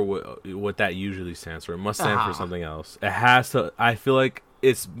stands for what that usually stands for. It must stand for something else. It has to. I feel like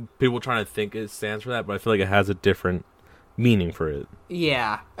it's people trying to think it stands for that, but I feel like it has a different meaning for it.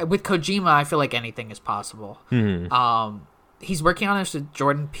 Yeah, with Kojima, I feel like anything is possible. He's working on this with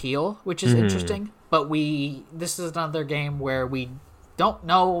Jordan Peele, which is interesting. But this is another game where we don't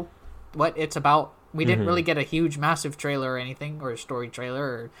know what it's about. We didn't really get a huge, massive trailer or anything, or a story trailer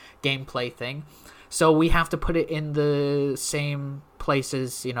or gameplay thing. So we have to put it in the same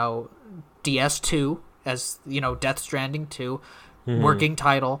places, DS2 as, Death Stranding 2, working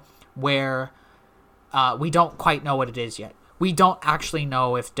title, where we don't quite know what it is yet. We don't actually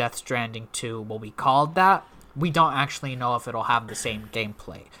know if Death Stranding 2 will be called that. We don't actually know if it'll have the same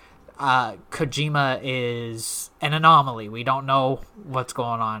gameplay. Kojima is an anomaly. We don't know what's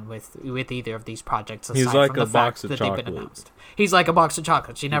going on with either of these projects. Aside He's like from a the box fact of that chocolate. they've been announced. He's like a box of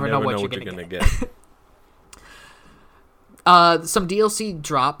chocolates. You never know what you're going to get. Some DLC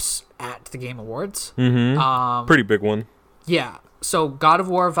drops at the Game Awards. Pretty big one. Yeah. So God of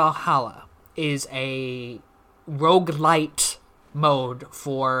War Valhalla is a roguelite mode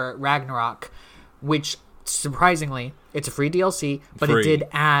for Ragnarok, which surprisingly, it's a free DLC, but it did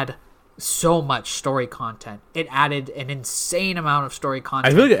add so much story content. It added an insane amount of story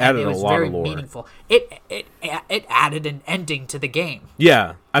content. I feel like it added a lot very of lore. Meaningful. It added an ending to the game.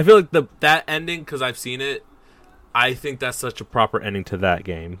 Yeah, I feel like that ending, because I've seen it, I think that's such a proper ending to that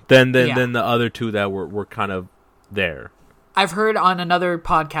game. Then the other 2 that were kind of there. I've heard on another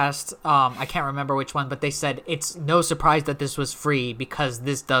podcast, I can't remember which one, but they said it's no surprise that this was free, because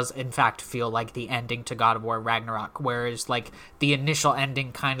this does in fact feel like the ending to God of War Ragnarok, whereas the initial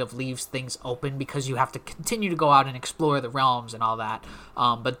ending kind of leaves things open because you have to continue to go out and explore the realms and all that.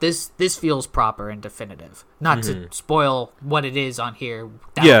 But this feels proper and definitive. Not to spoil what it is on here.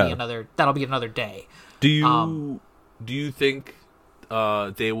 That'll be another day. Do you think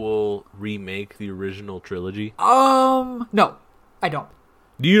they will remake the original trilogy? No, I don't.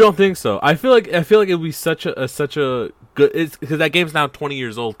 You don't think so? I feel like it would be such a good, because that game's now 20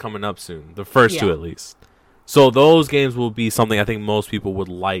 years old, coming up soon. The first 2 at least. So those games will be something I think most people would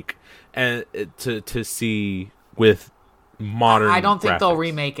like and to see with modern. I don't think graphics. they'll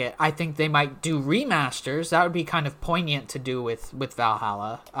remake it. I think they might do remasters. That would be kind of poignant to do with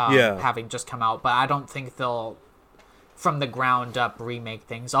Valhalla, having just come out. But I don't think they'll, from the ground up, remake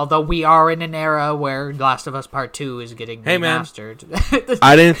things. Although we are in an era where Last of Us Part 2 is getting remastered. Man.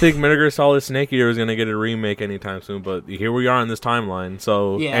 I didn't think Metal Gear Solid Snake Eater was going to get a remake anytime soon, but here we are in this timeline,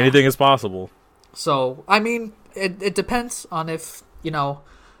 so anything is possible. So, I mean, it depends on if,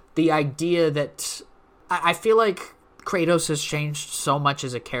 the idea that... I feel like Kratos has changed so much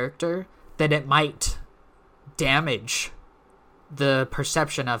as a character that it might damage the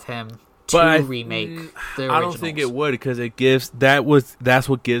perception of him to remake the originals. I don't think it would, because that's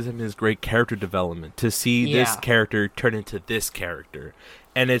what gives him his great character development, to see this character turn into this character.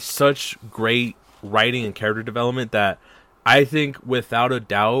 And it's such great writing and character development that I think, without a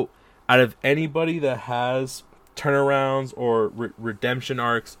doubt, out of anybody that has turnarounds or redemption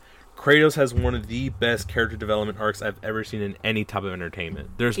arcs, Kratos has one of the best character development arcs I've ever seen in any type of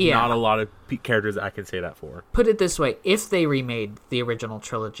entertainment. There's not a lot of characters that I can say that for. Put it this way, if they remade the original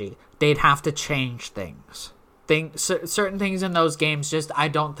trilogy, they'd have to change things. Certain things in those games, I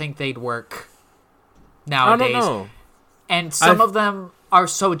don't think they'd work nowadays. I don't know. And some of them are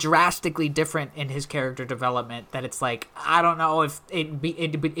so drastically different in his character development that it's like, I don't know if it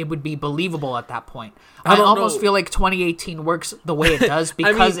would be believable at that point. I almost feel like 2018 works the way it does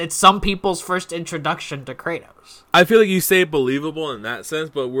because it's some people's first introduction to Kratos. I feel like you say believable in that sense,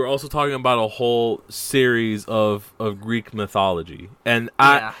 but we're also talking about a whole series of Greek mythology. And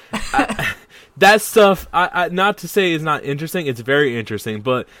that stuff, I not to say is not interesting, it's very interesting,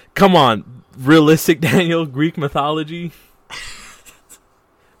 but come on, realistic Daniel, Greek mythology?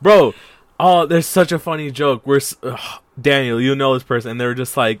 Bro, there's such a funny joke where Daniel, you know this person, and they were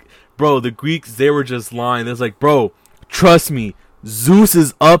just like, bro, the Greeks, they were just lying. They're like, bro, trust me, Zeus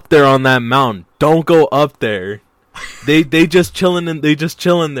is up there on that mountain. Don't go up there. They just chilling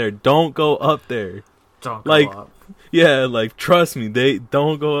there. Don't go up there. Don't go up. Yeah, like, trust me, they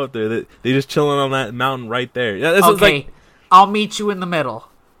don't go up there. They just chilling on that mountain right there. Yeah, okay, I'll meet you in the middle.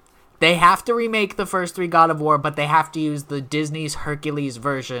 They have to remake the first 3 God of War, but they have to use the Disney's Hercules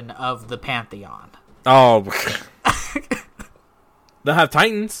version of the Pantheon. Oh. They'll have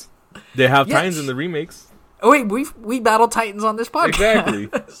Titans. They have Titans in the remakes. Oh wait, we battle Titans on this podcast. Exactly.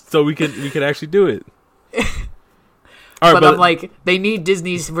 So we could actually do it. All right, but I'm like, they need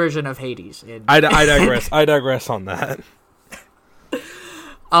Disney's version of Hades. I digress. I digress on that.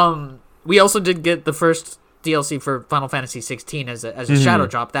 We also did get the first DLC for Final Fantasy 16 as a shadow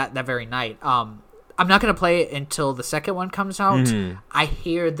drop that very night. I'm not going to play it until the second one comes out. I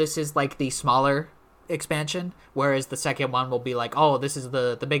hear this is like the smaller expansion, whereas the second one will be like, oh, this is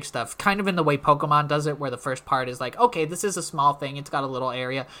the big stuff. Kind of in the way Pokemon does it, where the first part is like, okay, this is a small thing. It's got a little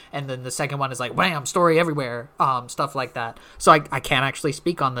area. And then the second one is like, wham, story everywhere, stuff like that. So I can't actually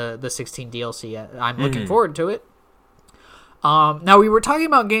speak on the 16 DLC yet. I'm looking forward to it. Now, we were talking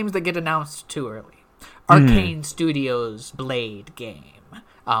about games that get announced too early. Arcane Studios' Blade game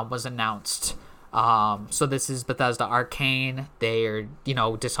was announced. So this is Bethesda Arcane. They're,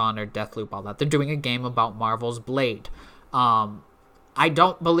 Dishonored, Deathloop, all that. They're doing a game about Marvel's Blade. I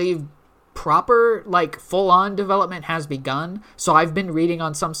don't believe proper, full-on development has begun. So I've been reading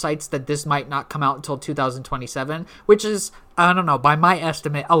on some sites that this might not come out until 2027, which is, I don't know, by my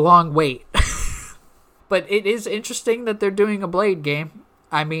estimate, a long wait. But it is interesting that they're doing a Blade game.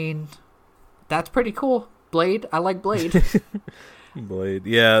 I mean, that's pretty cool. Blade, I like Blade. Blade,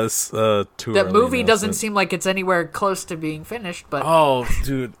 yeah, it's too. That movie doesn't seem like it's anywhere close to being finished, but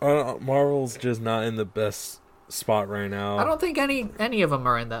dude, Marvel's just not in the best spot right now. I don't think any of them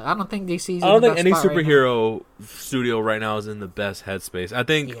are in that. I don't think DC's. I don't think any superhero studio right now is in the best headspace. I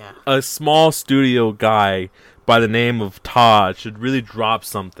think a small studio guy by the name of Todd should really drop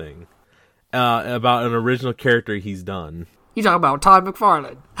something about an original character he's done. You talking about Todd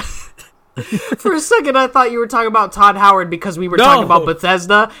McFarlane? For a second, I thought you were talking about Todd Howard because we were talking about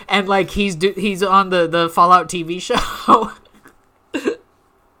Bethesda and he's on the Fallout TV show.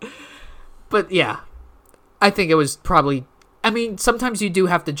 But yeah, I think it was probably. I mean, sometimes you do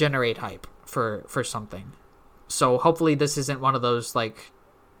have to generate hype for something. So hopefully, this isn't one of those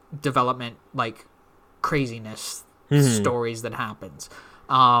development craziness stories that happens.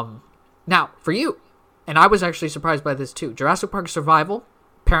 Now for you, and I was actually surprised by this too. Jurassic Park Survival.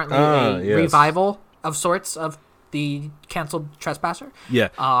 Apparently a revival of sorts of the canceled Trespasser. Yeah.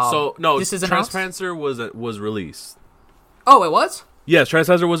 This is Trespasser was released. Oh, it was? Yes,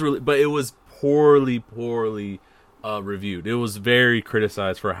 Trespasser was released, but it was poorly reviewed. It was very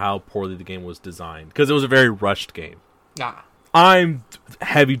criticized for how poorly the game was designed because it was a very rushed game. Yeah. I'm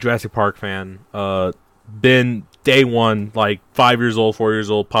heavy Jurassic Park fan. Been day one, 5 years old, 4 years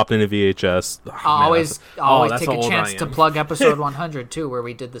old, popped into VHS. Always take a chance to plug episode 100 too, where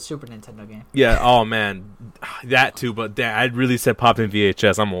we did the Super Nintendo game. Yeah, oh man, that too. But I'd really said popped in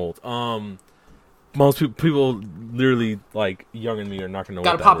VHS. I'm old. Most people literally younger than me are not gonna know.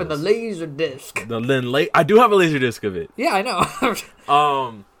 Gotta pop in the laser disc. I do have a laser disc of it. Yeah, I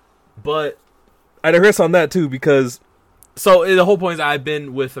know. But I digress on that too because So the whole point is I've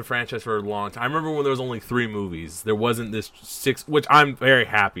been with the franchise for a long time. I remember when there was only 3 movies. There wasn't this 6, which I'm very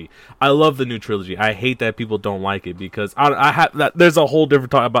happy. I love the new trilogy. I hate that people don't like it because I have that. There's a whole different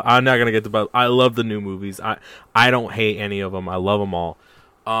talk about. I'm not gonna get to about. I love the new movies. I don't hate any of them. I love them all.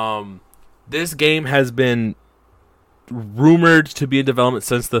 This game has been rumored to be in development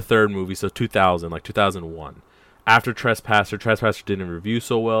since the 3rd movie, so 2001. After Trespasser didn't review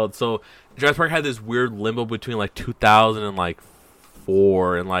so well. So Jurassic Park had this weird limbo between like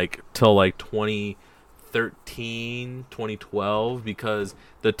 2004 and like till like 2013, 2012 because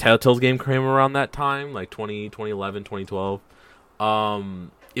the Telltale's game came around that time, like 2011, 2012.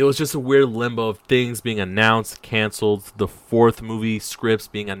 It was just a weird limbo of things being announced, canceled, the 4th movie scripts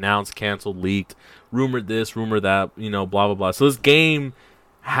being announced, canceled, leaked, rumored this, rumored that, blah blah blah. So this game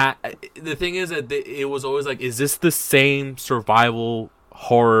the thing is that it was always like, is this the same survival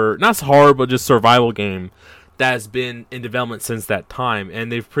horror, not horror, but just survival game that has been in development since that time?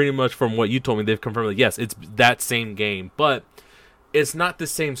 And they've pretty much, from what you told me, they've confirmed that yes, it's that same game, but it's not the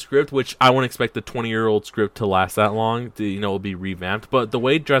same script, which I wouldn't expect the 20-year-old script to last that long. It'll be revamped. But the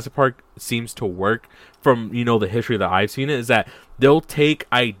way Jurassic Park seems to work from, the history that I've seen it, is that they'll take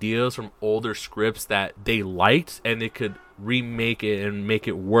ideas from older scripts that they liked and they could remake it and make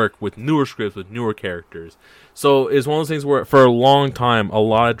it work with newer scripts, with newer characters. So it's one of those things where for a long time, a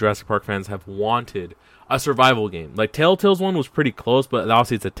lot of Jurassic Park fans have wanted a survival game. Like Telltale's one was pretty close, but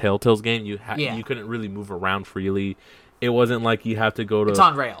obviously it's a Telltale's game. You couldn't really move around freely. It wasn't like you have to go to... It's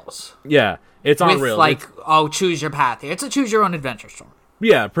on rails. Yeah, it's on rails. Choose your path here. It's a choose your own adventure story.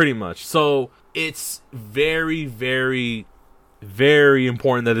 Yeah, pretty much. So it's very, very, very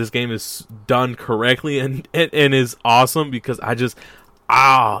important that this game is done correctly and is awesome, because I've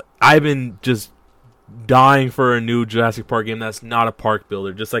been just dying for a new Jurassic Park game that's not a park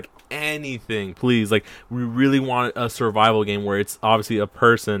builder. Just like anything, please. Like, we really want a survival game where it's obviously a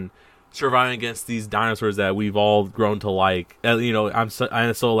person surviving against these dinosaurs that we've all grown to like. I'm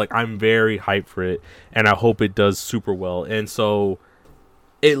very hyped for it, and I hope it does super well. And so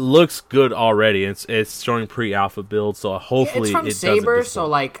it looks good already. It's showing pre-alpha build, so hopefully it's from Saber,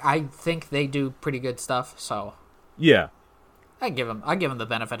 so I think they do pretty good stuff. So yeah, I give them the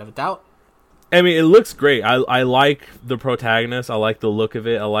benefit of a doubt. I mean, it looks great. I like the protagonist. I like the look of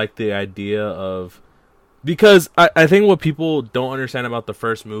it. I like the idea of, because I think what people don't understand about the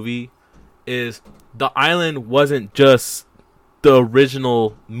first movie is the island wasn't just the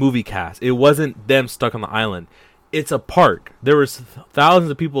original movie cast. It wasn't them stuck on the island. It's a park. There was thousands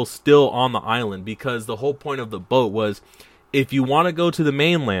of people still on the island, because the whole point of the boat was, if you want to go to the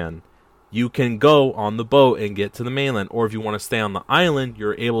mainland, you can go on the boat and get to the mainland, or if you want to stay on the island,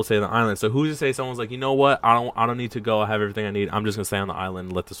 you're able to stay on the island. So who's to say someone's like, you know what, I don't need to go, I have everything I need, I'm just gonna stay on the island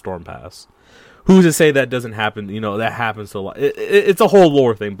and let the storm pass. Who's to say that doesn't happen? That happens a lot. It's a whole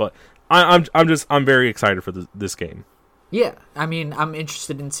lore thing, but I'm very excited for this game. Yeah, I mean, I'm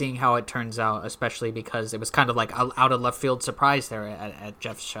interested in seeing how it turns out, especially because it was kind of like an out of left field surprise there at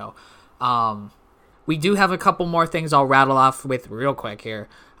Jeff's show. We do have a couple more things I'll rattle off with real quick here,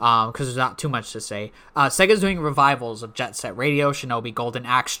 because there's not too much to say. Sega's doing revivals of Jet Set Radio, Shinobi Golden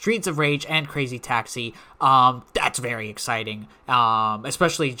Axe, Streets of Rage, and Crazy Taxi. That's very exciting,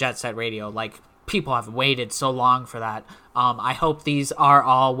 especially Jet Set Radio. Like, people have waited so long for that. I hope these are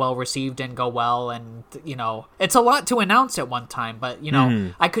all well received and go well, and it's a lot to announce at one time, but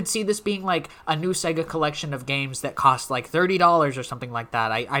I could see this being like a new Sega collection of games that cost like $30 or something like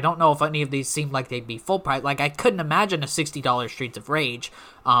that. I don't know if any of these seem like they'd be full price. Like, I couldn't imagine a $60 Streets of Rage,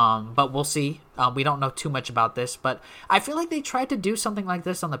 but we'll see. We don't know too much about this, but I feel like they tried to do something like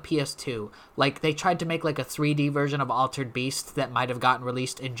this on the PS2. Like, they tried to make like a 3D version of Altered Beast that might have gotten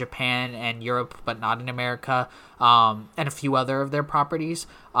released in Japan and Europe, but not in America, and a few other of their properties.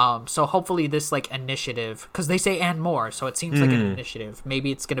 So hopefully this like initiative, because they say and more, so it seems like an initiative.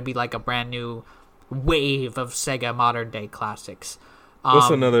 Maybe it's going to be like a brand new wave of Sega modern day classics.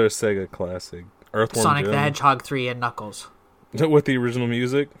 What's another Sega classic? Earthworm Sonic Jim? the Hedgehog 3 and Knuckles. With the original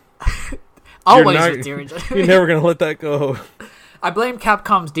music? Always with the original. You're never going to let that go. I blame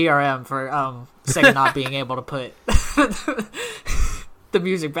Capcom's DRM for Sega not being able to put the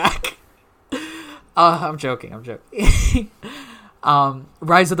music back. I'm joking.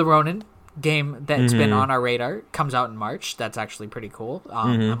 Rise of the Ronin, game that's been on our radar, comes out in March. That's actually pretty cool.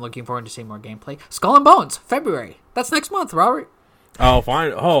 I'm looking forward to seeing more gameplay. Skull and Bones, February. That's next month, Robert. Oh,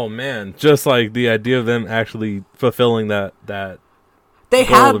 fine. Oh, man. Just like the idea of them actually fulfilling that they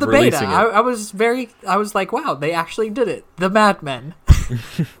had the beta. I was like, wow, they actually did it. The Madmen.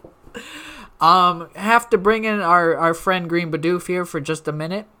 Have to bring in our friend Green Bidoof here for just a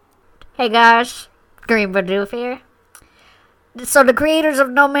minute. Hey guys, Green Bidoof here. So the creators of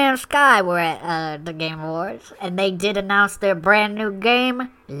No Man's Sky were at the Game Awards, and they did announce their brand new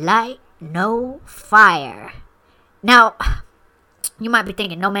game, Light No Fire. Now, you might be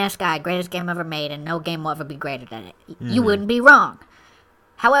thinking, No Man's Sky, greatest game ever made, and no game will ever be greater than it. You wouldn't be wrong.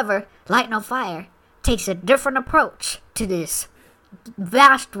 However, Light No Fire takes a different approach to this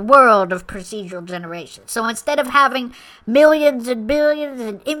vast world of procedural generation. So instead of having millions and billions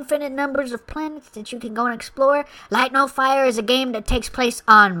and infinite numbers of planets that you can go and explore, Light No Fire is a game that takes place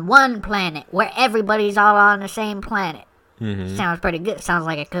on one planet where everybody's all on the same planet. Sounds pretty good. Sounds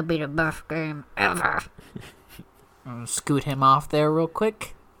like it could be the best game ever. Scoot him off there real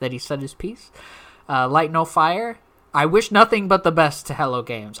quick that he said his piece. Light No Fire. I wish nothing but the best to Hello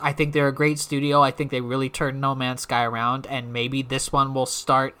Games. I think they're a great studio. I think they really turned No Man's Sky around, and maybe this one will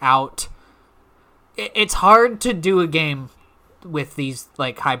start out... It's hard to do a game with these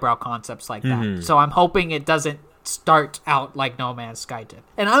like highbrow concepts like that. So I'm hoping it doesn't start out like No Man's Sky did.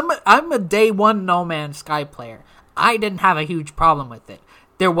 And I'm a day one No Man's Sky player. I didn't have a huge problem with it.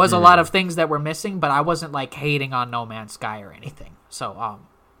 There was a lot of things that were missing, but I wasn't like hating on No Man's Sky or anything. So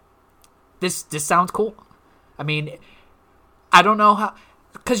this sounds cool. I mean, I don't know how...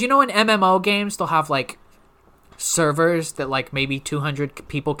 Because, you know, in MMO games, they'll have, like, servers that, like, maybe 200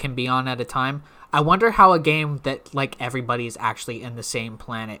 people can be on at a time. I wonder how a game that, like, everybody's actually in the same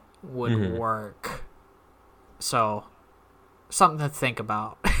planet would work. So, something to think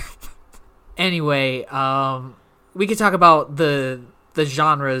about. Anyway, we could talk about the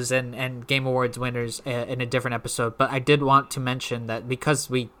genres and Game Awards winners in a different episode, but I did want to mention that because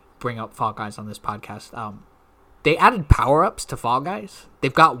we bring up Fall Guys on this podcast... They added power-ups to Fall Guys.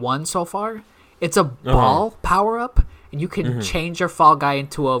 They've got one so far. It's a ball power-up, and you can change your Fall Guy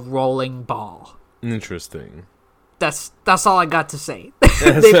into a rolling ball. Interesting. That's all I got to say.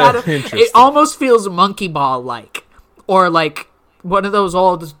 It almost feels Monkey Ball-like. Or like one of those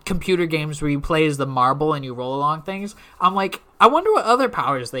old computer games where you play as the marble and you roll along things. I'm like, I wonder what other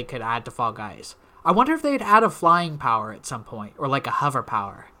powers they could add to Fall Guys. I wonder if they'd add a flying power at some point, or like a hover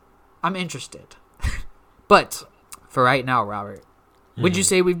power. I'm interested. But... for right now, Robert, would you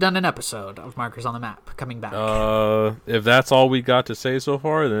say we've done an episode of Markers on the Map coming back? If that's all we got to say so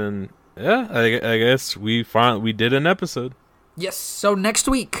far, then yeah, I guess we did an episode. Yes. So next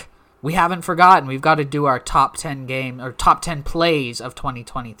week, we haven't forgotten. We've got to do our top 10 top 10 plays of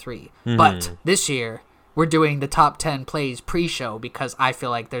 2023. But this year, we're doing the top 10 plays pre-show because I feel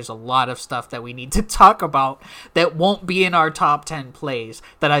like there's a lot of stuff that we need to talk about that won't be in our top 10 plays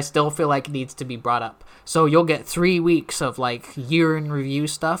that I still feel like needs to be brought up. So you'll get 3 weeks of like year in review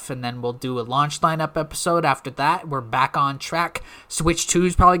stuff, and then we'll do a launch lineup episode after that. We're back on track. Switch 2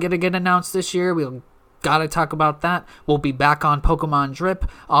 is probably going to get announced this year. We'll got to talk about that. We'll be back on Pokemon Drip,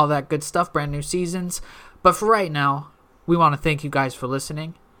 all that good stuff, brand new seasons. But for right now, we want to thank you guys for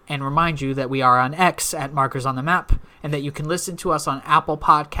listening. And remind you that we are on X at Markers on the Map, and that you can listen to us on Apple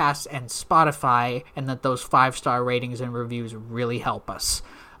Podcasts and Spotify, and that those 5-star ratings and reviews really help us.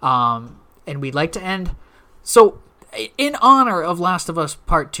 And we'd like to end... So, in honor of Last of Us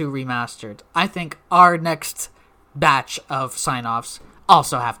Part 2 Remastered, I think our next batch of sign-offs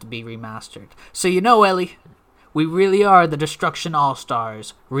also have to be remastered. So you know, Ellie, we really are the Destruction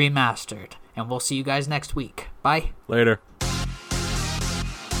All-Stars Remastered. And we'll see you guys next week. Bye. Later.